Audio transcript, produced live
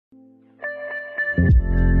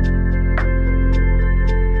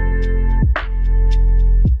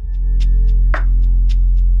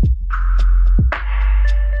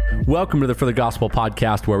Welcome to the For the Gospel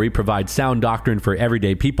podcast, where we provide sound doctrine for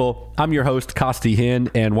everyday people. I'm your host, Costi Hinn,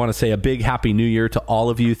 and want to say a big Happy New Year to all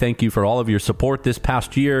of you. Thank you for all of your support this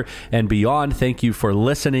past year and beyond. Thank you for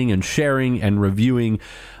listening and sharing and reviewing.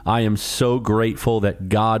 I am so grateful that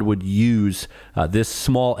God would use this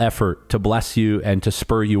small effort to bless you and to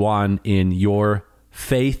spur you on in your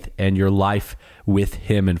faith and your life with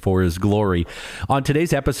Him and for His glory. On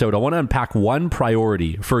today's episode, I want to unpack one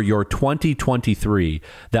priority for your 2023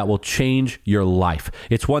 that will change your life.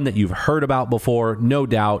 It's one that you've heard about before, no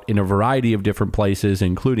doubt, in a variety of different places,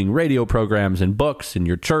 including radio programs and books in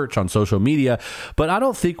your church, on social media. But I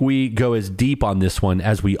don't think we go as deep on this one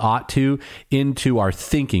as we ought to into our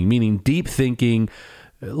thinking, meaning deep thinking,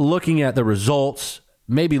 looking at the results,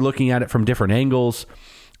 maybe looking at it from different angles.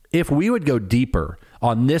 If we would go deeper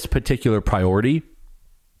on this particular priority,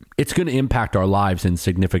 it's going to impact our lives in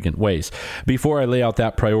significant ways. Before I lay out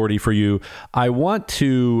that priority for you, I want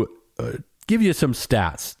to give you some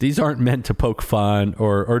stats. These aren't meant to poke fun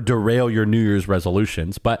or derail your New Year's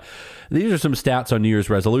resolutions, but these are some stats on New Year's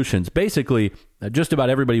resolutions. Basically, just about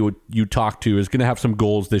everybody you talk to is going to have some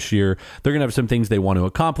goals this year. They're going to have some things they want to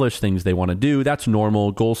accomplish, things they want to do. That's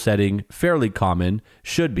normal. Goal setting, fairly common,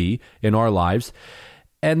 should be in our lives.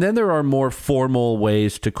 And then there are more formal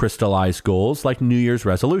ways to crystallize goals, like New Year's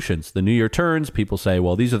resolutions. The new year turns, people say,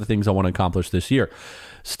 well, these are the things I want to accomplish this year.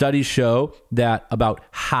 Studies show that about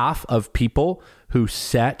half of people who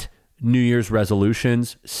set New Year's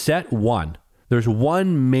resolutions set one. There's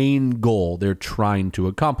one main goal they're trying to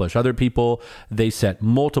accomplish. Other people, they set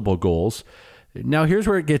multiple goals. Now, here's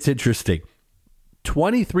where it gets interesting.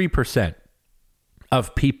 23%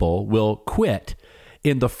 of people will quit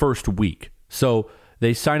in the first week. So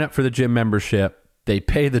they sign up for the gym membership, they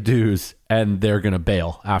pay the dues, and they're going to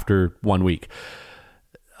bail after 1 week.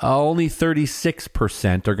 Only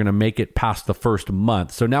 36% are going to make it past the first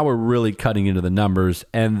month. So now we're really cutting into the numbers.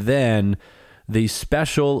 And then the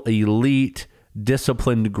special elite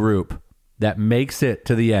disciplined group that makes it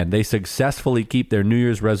to the end, they successfully keep their New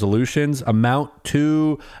Year's resolutions, amount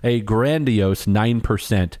to a grandiose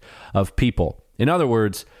 9% of people. In other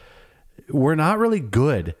words, we're not really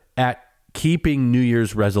good at keeping New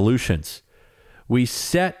Year's resolutions. We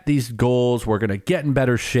set these goals, we're going to get in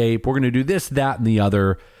better shape, we're going to do this, that, and the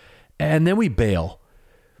other, and then we bail.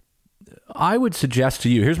 I would suggest to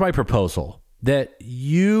you, here's my proposal, that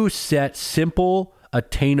you set simple,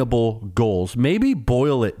 attainable goals. Maybe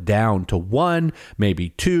boil it down to 1,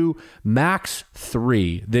 maybe 2, max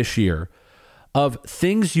 3 this year of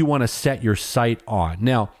things you want to set your sight on.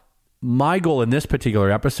 Now, my goal in this particular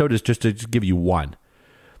episode is just to give you one.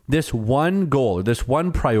 This one goal, this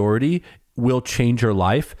one priority will change your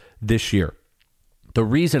life this year. The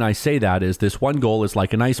reason I say that is this one goal is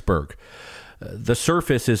like an iceberg. The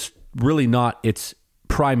surface is really not its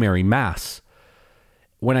primary mass.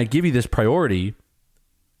 When I give you this priority,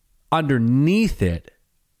 underneath it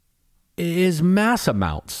is mass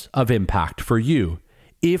amounts of impact for you,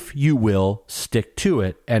 if you will stick to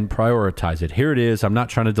it and prioritize it. Here it is. I'm not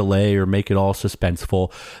trying to delay or make it all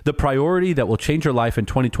suspenseful. The priority that will change your life in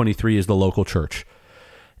 2023 is the local church.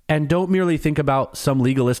 And don't merely think about some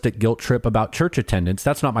legalistic guilt trip about church attendance.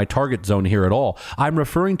 That's not my target zone here at all. I'm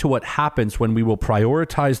referring to what happens when we will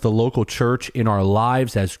prioritize the local church in our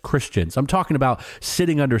lives as Christians. I'm talking about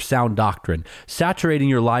sitting under sound doctrine, saturating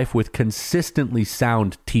your life with consistently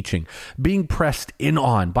sound teaching, being pressed in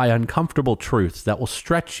on by uncomfortable truths that will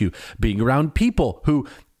stretch you, being around people who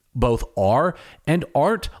both are and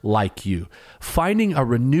aren't like you, finding a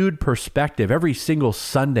renewed perspective every single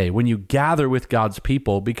Sunday when you gather with God's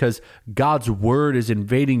people, because God's word is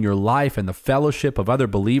invading your life and the fellowship of other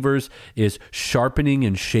believers is sharpening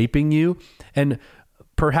and shaping you. And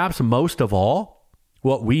perhaps most of all,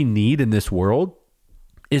 what we need in this world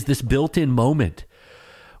is this built-in moment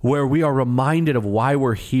where we are reminded of why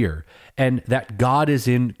we're here and that God is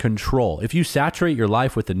in control. If you saturate your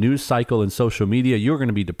life with the news cycle and social media, you're going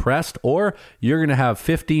to be depressed, or you're going to have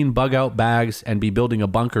 15 bug out bags and be building a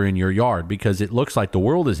bunker in your yard because it looks like the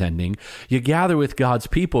world is ending. You gather with God's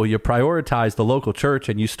people, you prioritize the local church,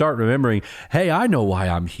 and you start remembering, hey, I know why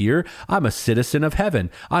I'm here. I'm a citizen of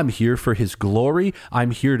heaven. I'm here for His glory.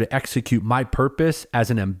 I'm here to execute my purpose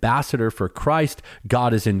as an ambassador for Christ.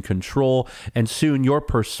 God is in control. And soon your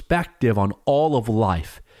perspective on all of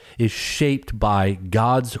life is shaped by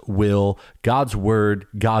God's will, God's word,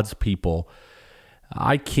 God's people.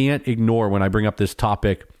 I can't ignore, when I bring up this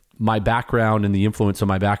topic, my background and the influence of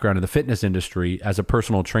my background in the fitness industry as a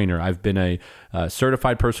personal trainer. I've been a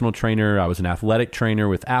certified personal trainer. I was an athletic trainer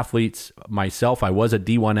with athletes. Myself, I was a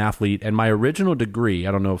D1 athlete, and my original degree,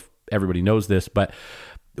 I don't know if everybody knows this, but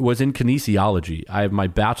was in kinesiology. I have my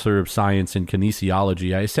Bachelor of Science in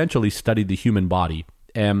kinesiology. I essentially studied the human body,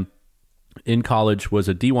 and in college was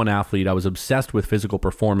a D1 athlete. I was obsessed with physical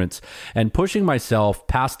performance and pushing myself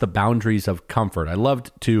past the boundaries of comfort. I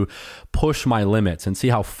loved to push my limits and see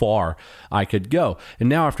how far I could go. And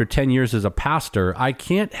now after 10 years as a pastor, I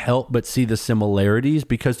can't help but see the similarities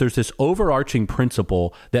because there's this overarching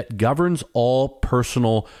principle that governs all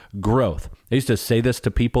personal growth. I used to say this to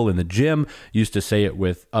people in the gym, used to say it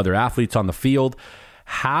with other athletes on the field.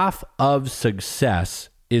 Half of success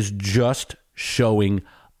is just showing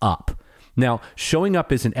up. Now, showing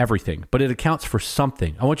up isn't everything, but it accounts for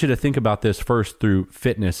something. I want you to think about this first through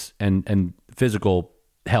fitness and physical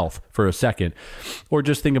health for a second, or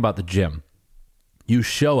just think about the gym. You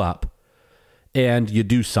show up and you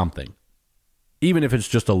do something, even if it's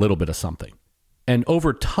just a little bit of something. And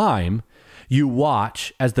over time, you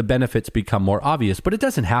watch as the benefits become more obvious, but it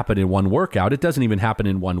doesn't happen in one workout. It doesn't even happen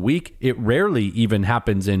in 1 week. It rarely even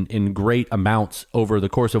happens in great amounts over the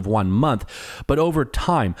course of 1 month. But over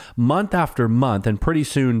time, month after month, and pretty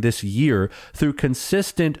soon this year, through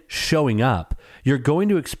consistent showing up, you're going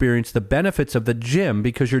to experience the benefits of the gym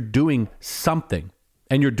because you're doing something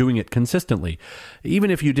and you're doing it consistently.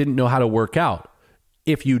 Even if you didn't know how to work out,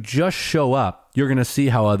 if you just show up, you're going to see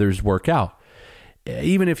how others work out.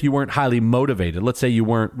 Even if you weren't highly motivated, let's say you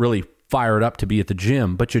weren't really fired up to be at the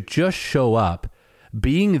gym, but you just show up,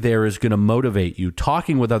 being there is going to motivate you.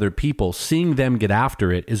 Talking with other people, seeing them get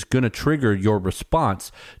after it is going to trigger your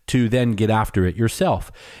response to then get after it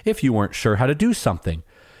yourself. If you weren't sure how to do something,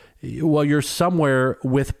 well, you're somewhere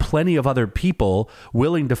with plenty of other people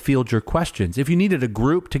willing to field your questions. If you needed a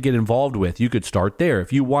group to get involved with, you could start there.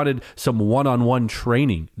 If you wanted some one-on-one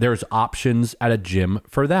training, there's options at a gym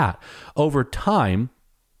for that. Over time,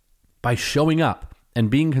 by showing up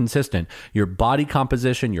and being consistent, your body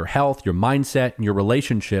composition, your health, your mindset, and your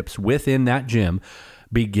relationships within that gym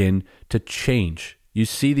begin to change. You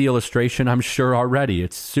see the illustration, I'm sure, already.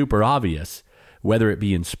 It's super obvious, whether it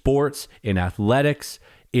be in sports, in athletics,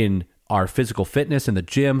 in our physical fitness in the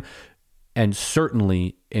gym, and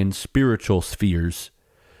certainly in spiritual spheres.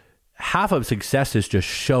 Half of success is just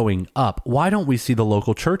showing up. Why don't we see the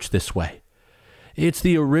local church this way? It's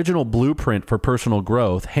the original blueprint for personal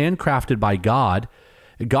growth, handcrafted by God.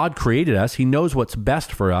 God created us. He knows what's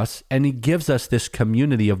best for us, and he gives us this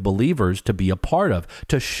community of believers to be a part of,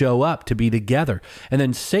 to show up, to be together. And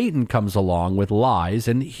then Satan comes along with lies,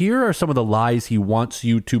 and here are some of the lies he wants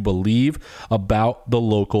you to believe about the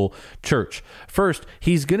local church. First,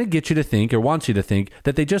 he's going to get you to think, or wants you to think,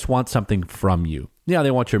 that they just want something from you. Yeah,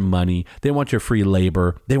 they want your money. They want your free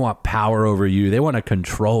labor. They want power over you. They want to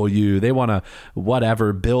control you. They want to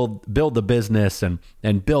whatever, build the business and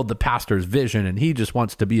build the pastor's vision. And he just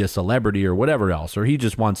wants to be a celebrity or whatever else, or he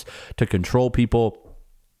just wants to control people.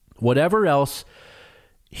 Whatever else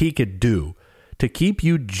he could do to keep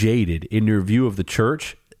you jaded in your view of the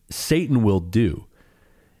church, Satan will do.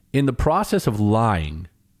 In the process of lying,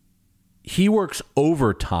 he works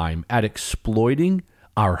overtime at exploiting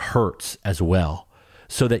our hurts as well,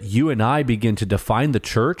 so that you and I begin to define the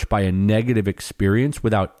church by a negative experience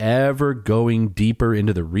without ever going deeper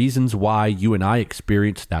into the reasons why you and I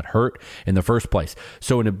experienced that hurt in the first place.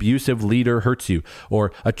 So an abusive leader hurts you,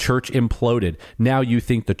 or a church imploded. Now you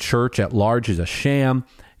think the church at large is a sham.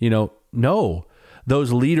 No.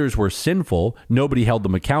 Those leaders were sinful. Nobody held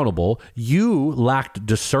them accountable. You lacked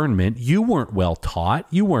discernment. You weren't well taught.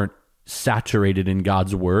 You weren't saturated in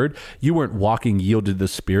God's word. You weren't walking yielded to the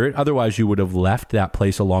Spirit. Otherwise, you would have left that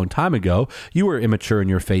place a long time ago. You were immature in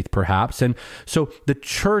your faith, perhaps. And so the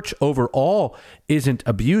church overall isn't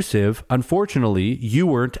abusive. Unfortunately, you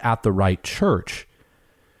weren't at the right church.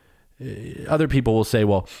 Other people will say,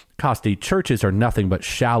 well, Costi, churches are nothing but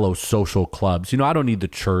shallow social clubs. I don't need the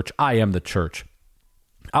church. I am the church.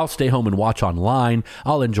 I'll stay home and watch online.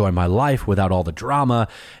 I'll enjoy my life without all the drama.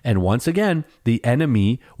 And once again, the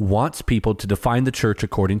enemy wants people to define the church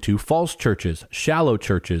according to false churches, shallow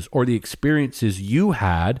churches, or the experiences you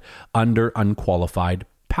had under unqualified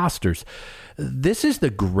pastors. This is the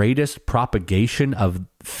greatest propagation of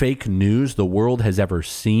fake news the world has ever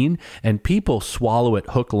seen, and people swallow it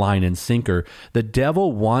hook, line, and sinker. The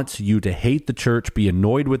devil wants you to hate the church, be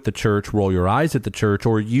annoyed with the church, roll your eyes at the church,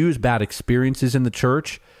 or use bad experiences in the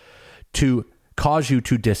church to cause you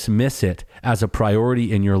to dismiss it as a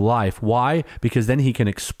priority in your life. Why? Because then he can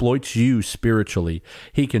exploit you spiritually.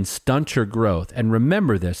 He can stunt your growth. And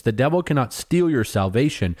remember this, the devil cannot steal your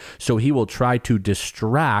salvation, so he will try to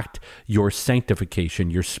distract your sanctification,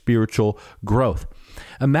 your spiritual growth.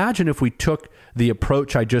 Imagine if we took the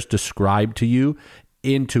approach I just described to you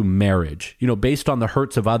into marriage, based on the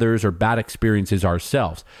hurts of others or bad experiences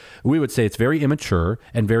ourselves. We would say it's very immature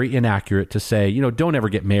and very inaccurate to say, don't ever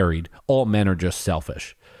get married. All men are just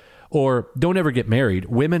selfish. Or don't ever get married.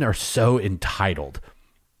 Women are so entitled.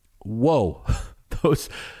 Whoa, those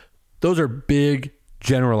are big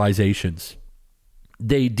generalizations.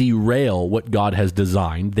 They derail what God has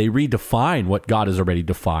designed. They redefine what God has already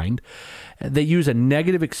defined. They use a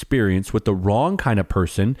negative experience with the wrong kind of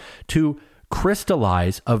person to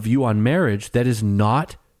crystallize a view on marriage that is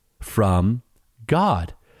not from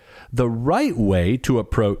God. The right way to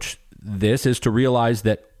approach this is to realize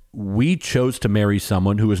that we chose to marry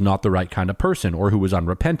someone who is not the right kind of person or who was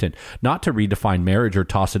unrepentant, not to redefine marriage or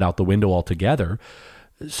toss it out the window altogether.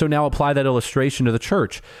 So now apply that illustration to the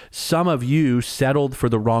church. Some of you settled for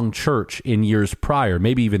the wrong church in years prior,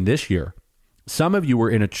 maybe even this year. Some of you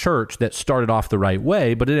were in a church that started off the right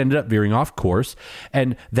way, but it ended up veering off course.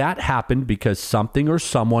 And that happened because something or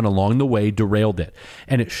someone along the way derailed it.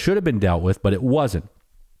 And it should have been dealt with, but it wasn't.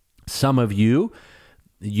 Some of you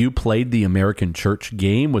played the American church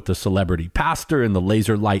game with the celebrity pastor and the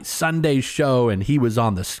laser light Sunday show, and he was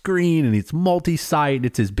on the screen, and it's multi-site,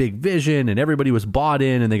 it's his big vision, and everybody was bought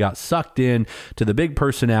in, and they got sucked in to the big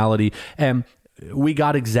personality, and we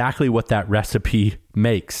got exactly what that recipe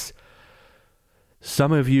makes.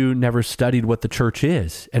 Some of you never studied what the church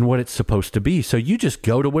is and what it's supposed to be. So you just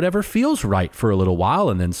go to whatever feels right for a little while,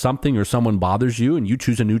 and then something or someone bothers you and you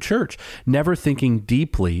choose a new church, never thinking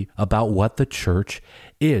deeply about what the church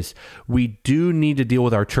is. We do need to deal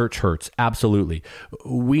with our church hurts. Absolutely.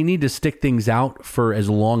 We need to stick things out for as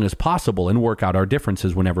long as possible and work out our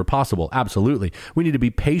differences whenever possible. Absolutely. We need to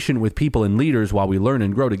be patient with people and leaders while we learn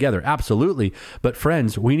and grow together. Absolutely. But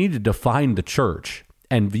friends, we need to define the church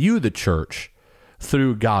and view the church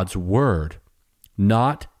through God's word,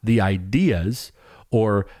 not the ideas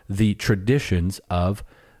or the traditions of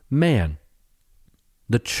man.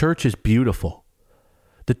 The church is beautiful.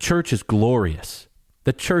 The church is glorious.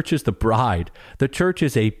 The church is the bride. The church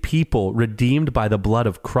is a people redeemed by the blood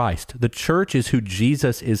of Christ. The church is who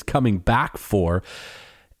Jesus is coming back for.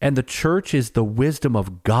 And the church is the wisdom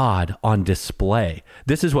of God on display.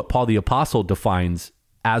 This is what Paul the Apostle defines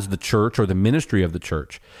as the church or the ministry of the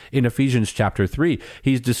church. In Ephesians chapter 3,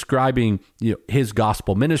 he's describing his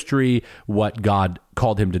gospel ministry, what God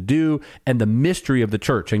called him to do, and the mystery of the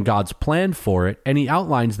church and God's plan for it. And he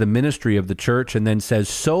outlines the ministry of the church and then says,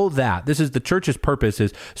 so that, this is the church's purpose,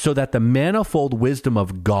 is so that the manifold wisdom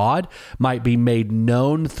of God might be made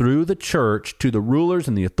known through the church to the rulers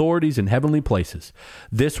and the authorities in heavenly places.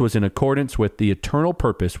 This was in accordance with the eternal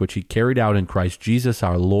purpose which he carried out in Christ Jesus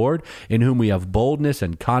our Lord, in whom we have boldness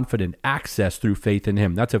and confident access through faith in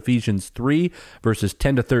him. That's Ephesians 3, verses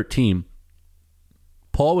 10 to 13.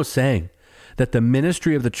 Paul was saying that the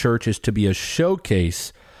ministry of the church is to be a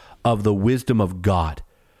showcase of the wisdom of God.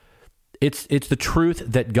 It's the truth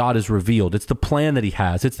that God has revealed. It's the plan that he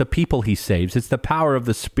has. It's the people he saves. It's the power of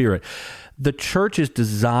the Spirit. The church is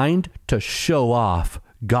designed to show off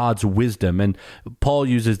God's wisdom. And Paul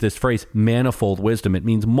uses this phrase, manifold wisdom. It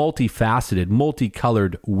means multifaceted,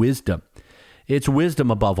 multicolored wisdom. It's wisdom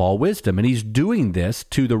above all wisdom. And he's doing this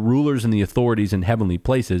to the rulers and the authorities in heavenly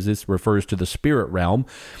places. This refers to the spirit realm,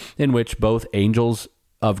 in which both angels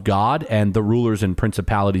of God and the rulers and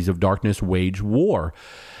principalities of darkness wage war.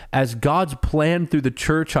 As God's plan through the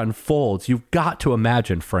church unfolds, you've got to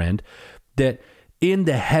imagine, friend, that in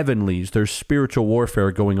the heavenlies, there's spiritual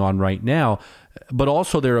warfare going on right now, but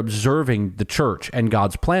also they're observing the church and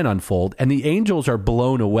God's plan unfold, and the angels are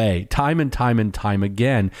blown away time and time and time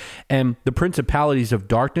again, and the principalities of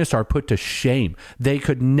darkness are put to shame. They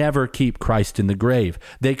could never keep Christ in the grave.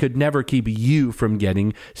 They could never keep you from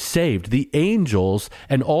getting saved. The angels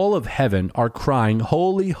and all of heaven are crying,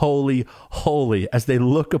 holy, holy, holy, as they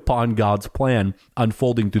look upon God's plan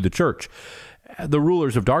unfolding through the church. The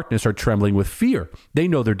rulers of darkness are trembling with fear. They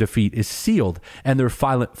know their defeat is sealed, and their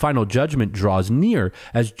final judgment draws near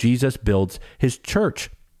as Jesus builds his church.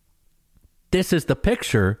 This is the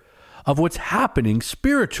picture of what's happening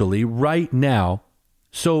spiritually right now.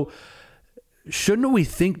 So, shouldn't we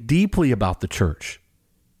think deeply about the church?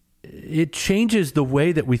 it changes the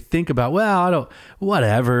way that we think about,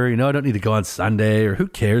 whatever, I don't need to go on Sunday, or who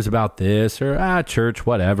cares about this, or church,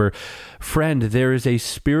 whatever. Friend, there is a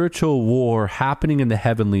spiritual war happening in the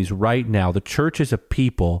heavenlies right now. The church is a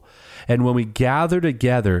people, and when we gather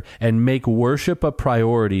together and make worship a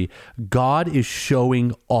priority, God is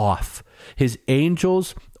showing off. His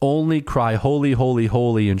angels only cry, holy, holy,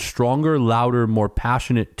 holy, in stronger, louder, more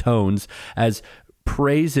passionate tones as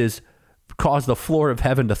praises cause the floor of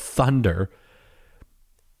heaven to thunder.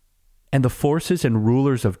 And the forces and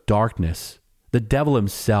rulers of darkness, the devil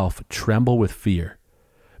himself, tremble with fear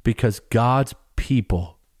because God's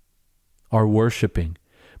people are worshiping,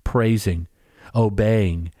 praising,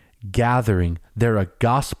 obeying, gathering. They're a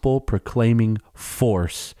gospel proclaiming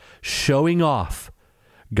force, showing off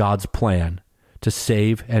God's plan to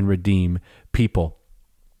save and redeem people.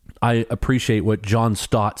 I appreciate what John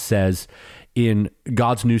Stott says in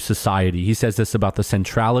God's New Society. He says this about the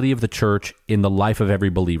centrality of the church in the life of every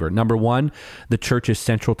believer. Number one, the church is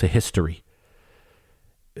central to history.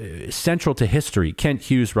 Central to history. Kent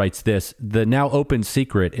Hughes writes this: the now open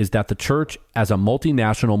secret is that the church as a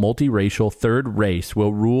multinational, multiracial third race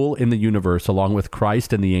will rule in the universe along with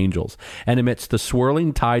Christ and the angels. And amidst the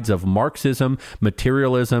swirling tides of Marxism,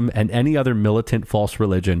 materialism, and any other militant false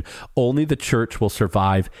religion, only the church will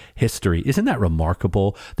survive history. Isn't that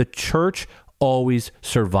remarkable? The church always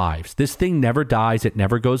survives. This thing never dies. It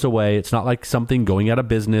never goes away. It's not like something going out of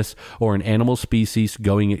business or an animal species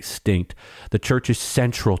going extinct. The church is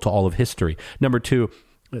central to all of history. Number two,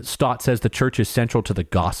 Stott says the church is central to the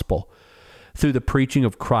gospel. Through the preaching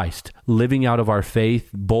of Christ, living out of our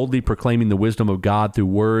faith, boldly proclaiming the wisdom of God through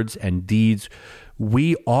words and deeds,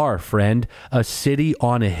 we are, friend, a city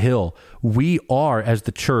on a hill. We are, as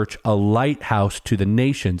the church, a lighthouse to the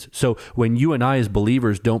nations. So when you and I as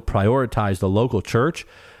believers don't prioritize the local church,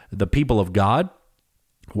 the people of God,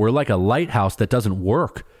 we're like a lighthouse that doesn't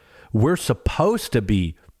work. We're supposed to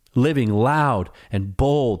be living loud and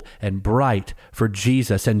bold and bright for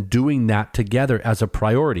Jesus and doing that together as a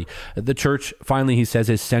priority. The church, finally, he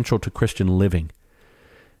says, is central to Christian living.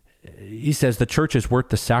 He says the church is worth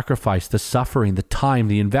the sacrifice, the suffering, the time,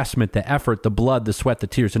 the investment, the effort, the blood, the sweat, the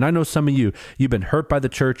tears. And I know some of you've been hurt by the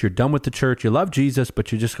church. You're done with the church. You love Jesus,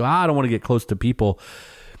 but you just go, I don't want to get close to people.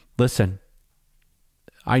 Listen,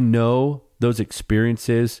 I know those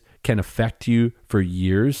experiences can affect you for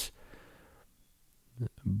years,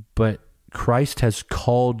 but Christ has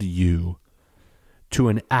called you to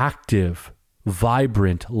an active,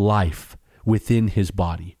 vibrant life within his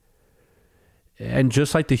body. And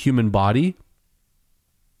just like the human body,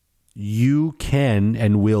 you can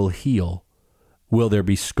and will heal. Will there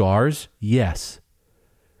be scars? Yes.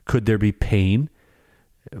 Could there be pain?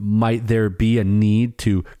 Might there be a need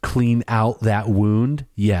to clean out that wound?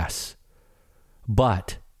 Yes.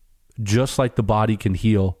 But just like the body can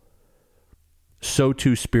heal, so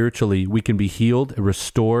too spiritually we can be healed,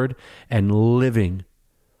 restored, and living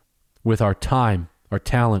with our time, our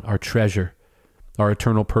talent, our treasure, our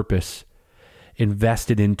eternal purpose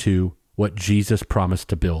invested into what Jesus promised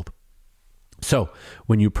to build. So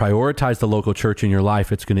when you prioritize the local church in your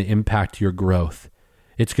life, it's going to impact your growth.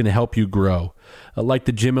 It's going to help you grow. Like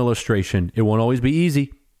the gym illustration, it won't always be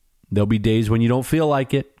easy. There'll be days when you don't feel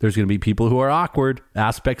like it. There's going to be people who are awkward,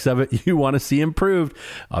 aspects of it you want to see improved,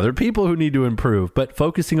 other people who need to improve. But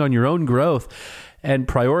focusing on your own growth and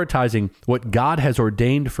prioritizing what God has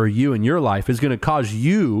ordained for you in your life is going to cause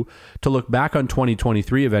you to look back on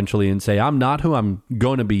 2023 eventually and say, I'm not who I'm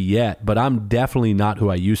going to be yet, but I'm definitely not who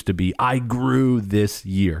I used to be. I grew this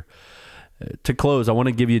year. To close, I want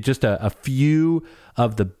to give you just a few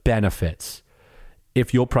of the benefits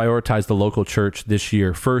if you'll prioritize the local church this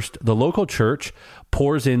year. First, the local church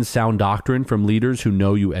pours in sound doctrine from leaders who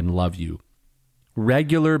know you and love you.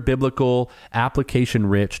 Regular, biblical,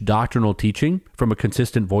 application-rich doctrinal teaching from a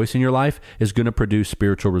consistent voice in your life is going to produce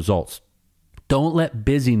spiritual results. Don't let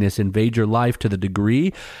busyness invade your life to the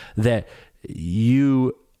degree that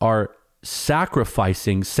you are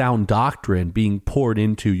sacrificing sound doctrine being poured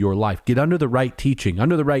into your life. Get under the right teaching,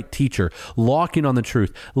 under the right teacher, lock in on the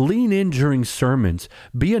truth, lean in during sermons,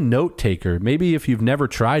 be a note taker. Maybe if you've never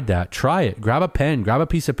tried that, try it. Grab a pen, grab a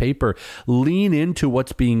piece of paper, lean into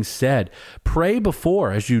what's being said. Pray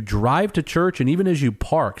before as you drive to church and even as you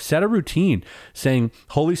park. Set a routine saying,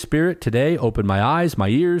 Holy Spirit, today open my eyes, my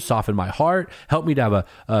ears, soften my heart, help me to have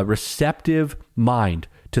a receptive mind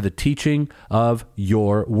to the teaching of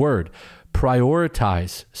your word.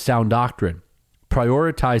 Prioritize sound doctrine.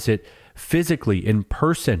 Prioritize it physically, in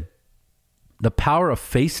person. The power of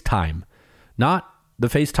FaceTime, not the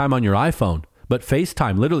FaceTime on your iPhone, but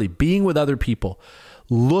FaceTime, literally being with other people,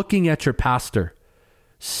 looking at your pastor,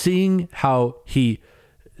 seeing how he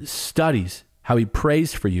studies, how he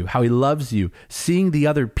prays for you, how he loves you, seeing the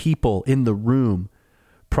other people in the room,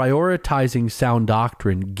 prioritizing sound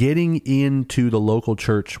doctrine, getting into the local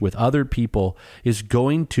church with other people is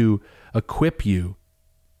going to equip you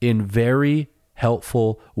in very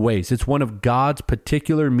helpful ways. It's one of God's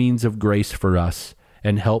particular means of grace for us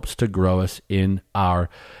and helps to grow us in our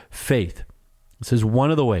faith. This is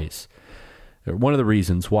one of the ways, or one of the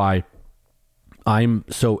reasons why I'm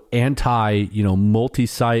so anti,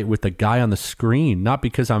 multi-site with the guy on the screen, not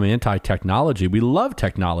because I'm anti-technology. We love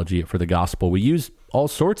technology for the gospel. We use all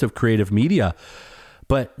sorts of creative media.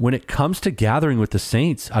 But when it comes to gathering with the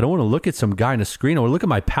saints, I don't want to look at some guy on a screen. I want to look at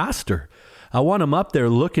my pastor. I want him up there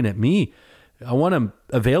looking at me. I want him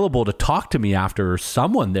available to talk to me after, or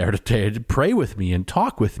someone there to pray with me and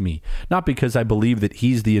talk with me. Not because I believe that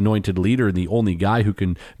he's the anointed leader and the only guy who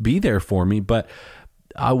can be there for me, but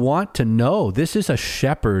I want to know this is a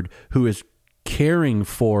shepherd who is caring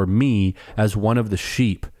for me as one of the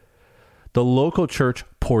sheep. The local church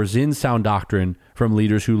pours in sound doctrine from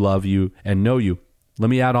leaders who love you and know you. Let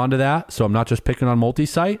me add on to that, so I'm not just picking on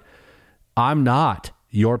multi-site. I'm not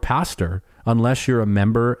your pastor unless you're a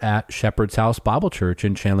member at Shepherd's House Bible Church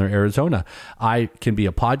in Chandler, Arizona. I can be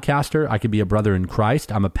a podcaster. I can be a brother in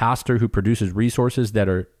Christ. I'm a pastor who produces resources that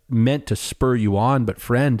are meant to spur you on. But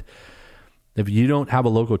friend, if you don't have a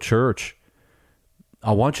local church,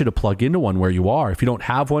 I want you to plug into one where you are. If you don't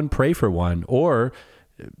have one, pray for one, or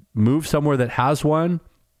move somewhere that has one,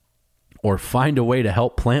 or find a way to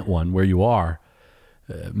help plant one where you are.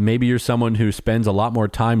 Maybe you're someone who spends a lot more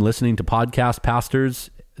time listening to podcast pastors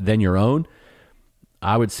than your own.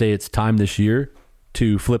 I would say it's time this year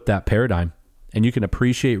to flip that paradigm. And you can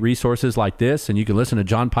appreciate resources like this, and you can listen to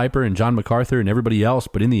John Piper and John MacArthur and everybody else,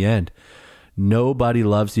 but in the end, nobody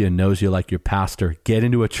loves you and knows you like your pastor. Get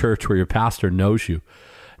into a church where your pastor knows you.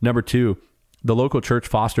 Number 2, the local church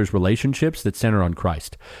fosters relationships that center on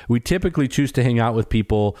Christ. We typically choose to hang out with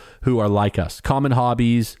people who are like us, common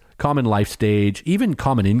hobbies, common life stage, even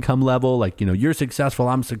common income level, like, you're successful,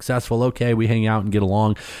 I'm successful, okay, we hang out and get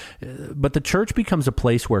along. But the church becomes a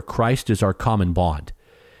place where Christ is our common bond.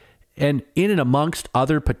 And in and amongst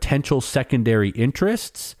other potential secondary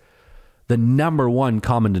interests, the number one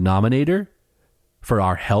common denominator for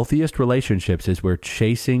our healthiest relationships is we're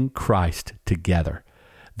chasing Christ together.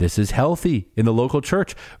 This is healthy in the local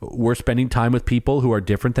church. We're spending time with people who are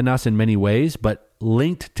different than us in many ways, but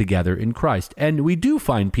linked together in Christ. And we do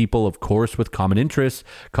find people, of course, with common interests,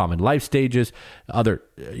 common life stages, other,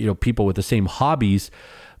 people with the same hobbies.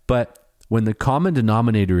 But when the common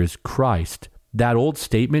denominator is Christ, that old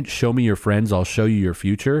statement, show me your friends, I'll show you your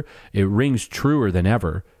future, it rings truer than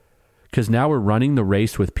ever. Because now we're running the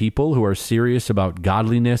race with people who are serious about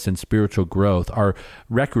godliness and spiritual growth. Our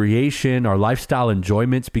recreation, our lifestyle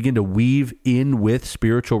enjoyments begin to weave in with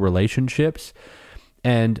spiritual relationships,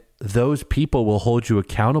 and those people will hold you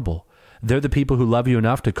accountable. They're the people who love you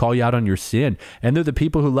enough to call you out on your sin, and they're the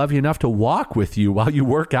people who love you enough to walk with you while you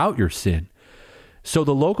work out your sin. So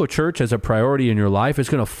the local church as a priority in your life is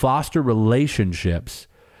going to foster relationships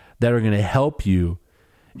that are going to help you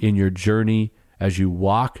in your journey as you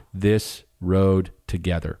walk this road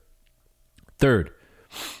together. Third,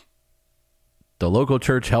 the local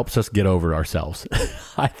church helps us get over ourselves.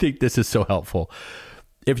 I think this is so helpful.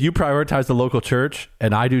 If you prioritize the local church,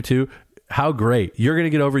 and I do too, how great. You're going to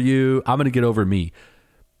get over you. I'm going to get over me.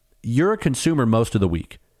 You're a consumer most of the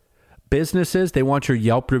week. Businesses, they want your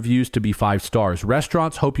Yelp reviews to be 5 stars.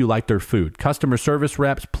 Restaurants hope you like their food. Customer service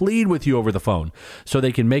reps plead with you over the phone so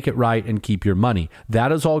they can make it right and keep your money.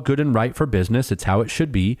 That is all good and right for business. It's how it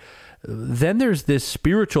should be. Then there's this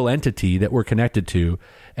spiritual entity that we're connected to,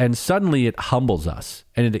 and suddenly it humbles us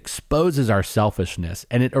and it exposes our selfishness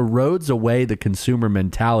and it erodes away the consumer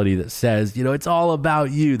mentality that says, it's all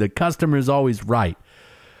about you. The customer is always right.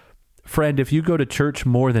 Friend, if you go to church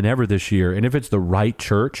more than ever this year, and if it's the right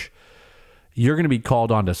church, you're going to be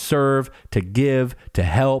called on to serve, to give, to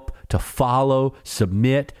help, to follow,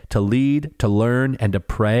 submit, to lead, to learn, and to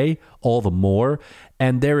pray all the more.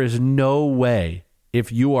 And there is no way,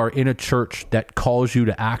 if you are in a church that calls you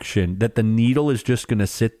to action, that the needle is just going to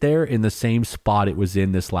sit there in the same spot it was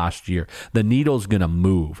in this last year. The needle's going to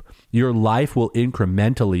move. Your life will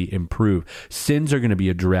incrementally improve. Sins are going to be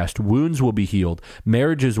addressed. Wounds will be healed.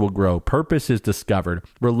 Marriages will grow. Purpose is discovered.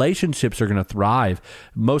 Relationships are going to thrive.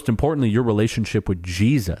 Most importantly, your relationship with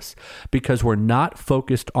Jesus, because we're not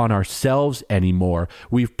focused on ourselves anymore.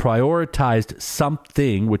 We've prioritized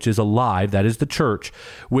something which is alive, that is the church,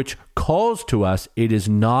 which calls to us, it is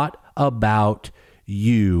not about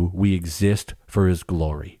you. We exist for his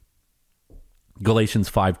glory. Galatians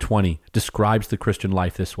 5:20 describes the Christian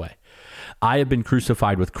life this way. I have been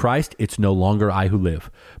crucified with Christ. It's no longer I who live,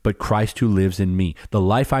 but Christ who lives in me. The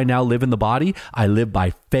life I now live in the body, I live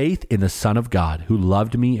by faith in the Son of God who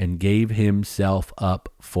loved me and gave himself up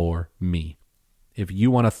for me. If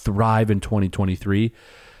you want to thrive in 2023,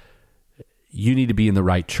 you need to be in the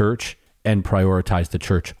right church and prioritize the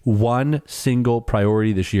church. One single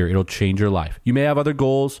priority this year. It'll change your life. You may have other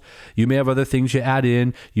goals. You may have other things you add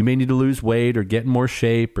in. You may need to lose weight or get in more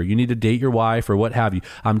shape, or you need to date your wife or what have you.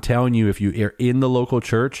 I'm telling you, if you are in the local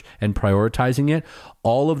church and prioritizing it,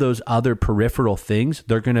 all of those other peripheral things,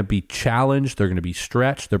 they're going to be challenged. They're going to be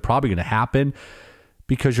stretched. They're probably going to happen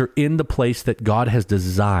because you're in the place that God has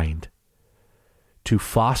designed to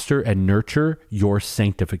foster and nurture your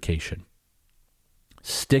sanctification.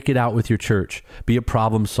 Stick it out with your church. Be a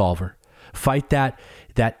problem solver. Fight that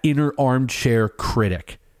inner armchair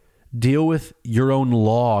critic. Deal with your own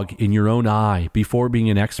log in your own eye before being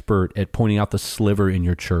an expert at pointing out the sliver in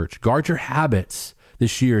your church. Guard your habits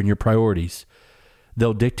this year and your priorities.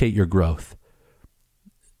 They'll dictate your growth.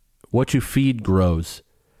 What you feed grows.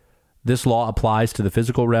 This law applies to the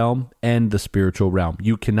physical realm and the spiritual realm.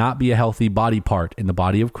 You cannot be a healthy body part in the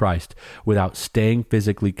body of Christ without staying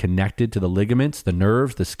physically connected to the ligaments, the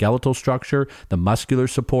nerves, the skeletal structure, the muscular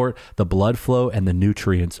support, the blood flow, and the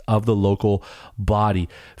nutrients of the local body.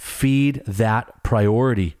 Feed that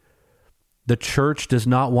priority. The church does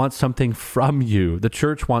not want something from you. The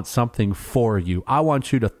church wants something for you. I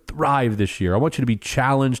want you to thrive this year. I want you to be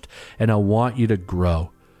challenged, and I want you to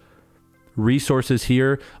grow. Resources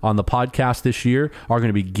here on the podcast this year are going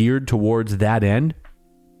to be geared towards that end,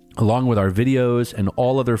 along with our videos and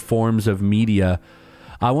all other forms of media.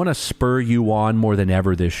 I want to spur you on more than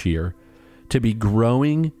ever this year to be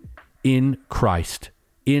growing in Christ,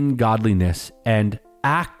 in godliness, and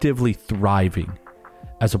actively thriving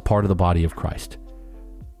as a part of the body of Christ.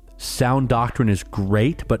 Sound doctrine is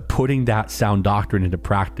great, but putting that sound doctrine into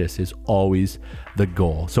practice is always the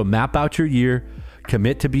goal. So map out your year.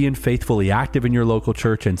 Commit to being faithfully active in your local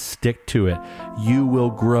church and stick to it. You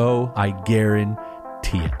will grow, I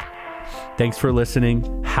guarantee it. Thanks for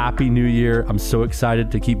listening. Happy New Year. I'm so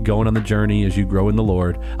excited to keep going on the journey as you grow in the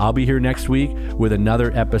Lord. I'll be here next week with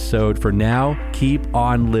another episode. For now, keep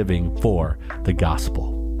on living for the gospel.